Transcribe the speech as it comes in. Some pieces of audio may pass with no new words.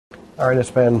All right,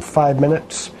 it's been 5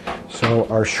 minutes, so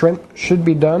our shrimp should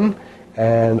be done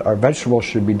and our vegetables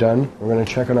should be done. We're going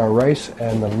to check on our rice,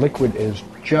 and the liquid is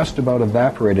just about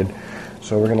evaporated,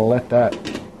 so we're going to let that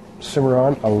simmer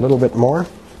on a little bit more.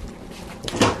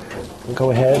 We'll go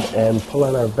ahead and pull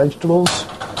out our vegetables.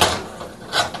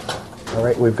 All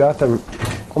right, we've got them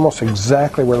almost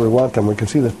exactly where we want them. We can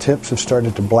see the tips have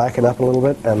started to blacken up a little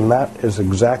bit, and that is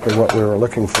exactly what we were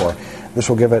looking for. This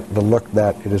will give it the look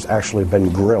that it has actually been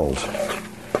grilled. So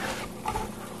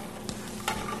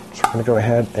I'm going to go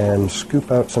ahead and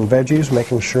scoop out some veggies,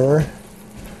 making sure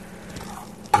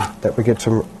that we get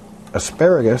some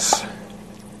asparagus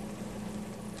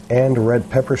and red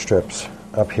pepper strips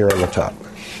up here on the top.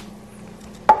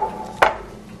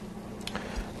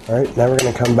 All right, now we're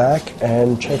going to come back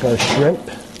and check our shrimp.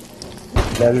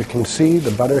 As you can see,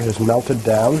 the butter has melted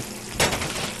down,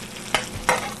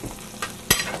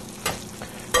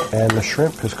 and the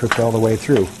shrimp has cooked all the way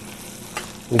through.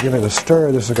 We give it a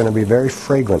stir. This is going to be very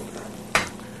fragrant.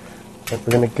 But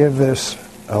we're going to give this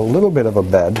a little bit of a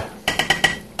bed.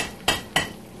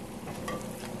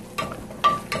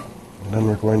 And then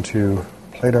we're going to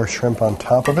plate our shrimp on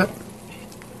top of it.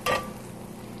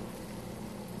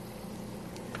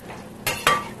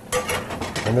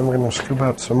 And then we're going to scoop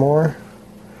out some more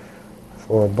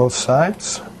for both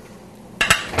sides.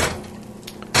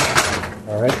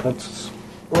 All right,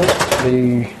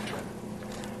 the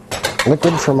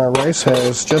liquid from our rice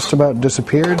has just about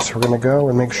disappeared, so we're going to go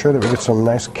and make sure that we get some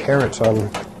nice carrots on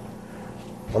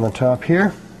the top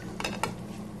here.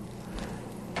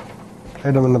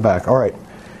 Plate them in the back. All right,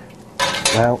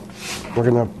 now we're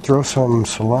going to throw some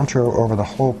cilantro over the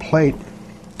whole plate,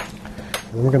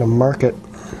 and we're going to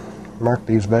mark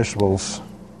these vegetables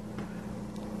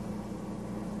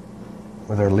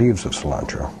with our leaves of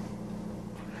cilantro.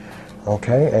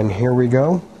 Okay, and here we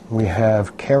go. We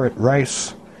have carrot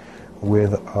rice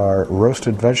with our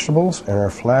roasted vegetables and our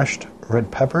flashed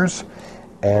red peppers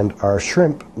and our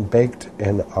shrimp baked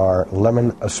in our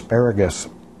lemon asparagus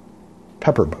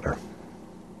pepper butter.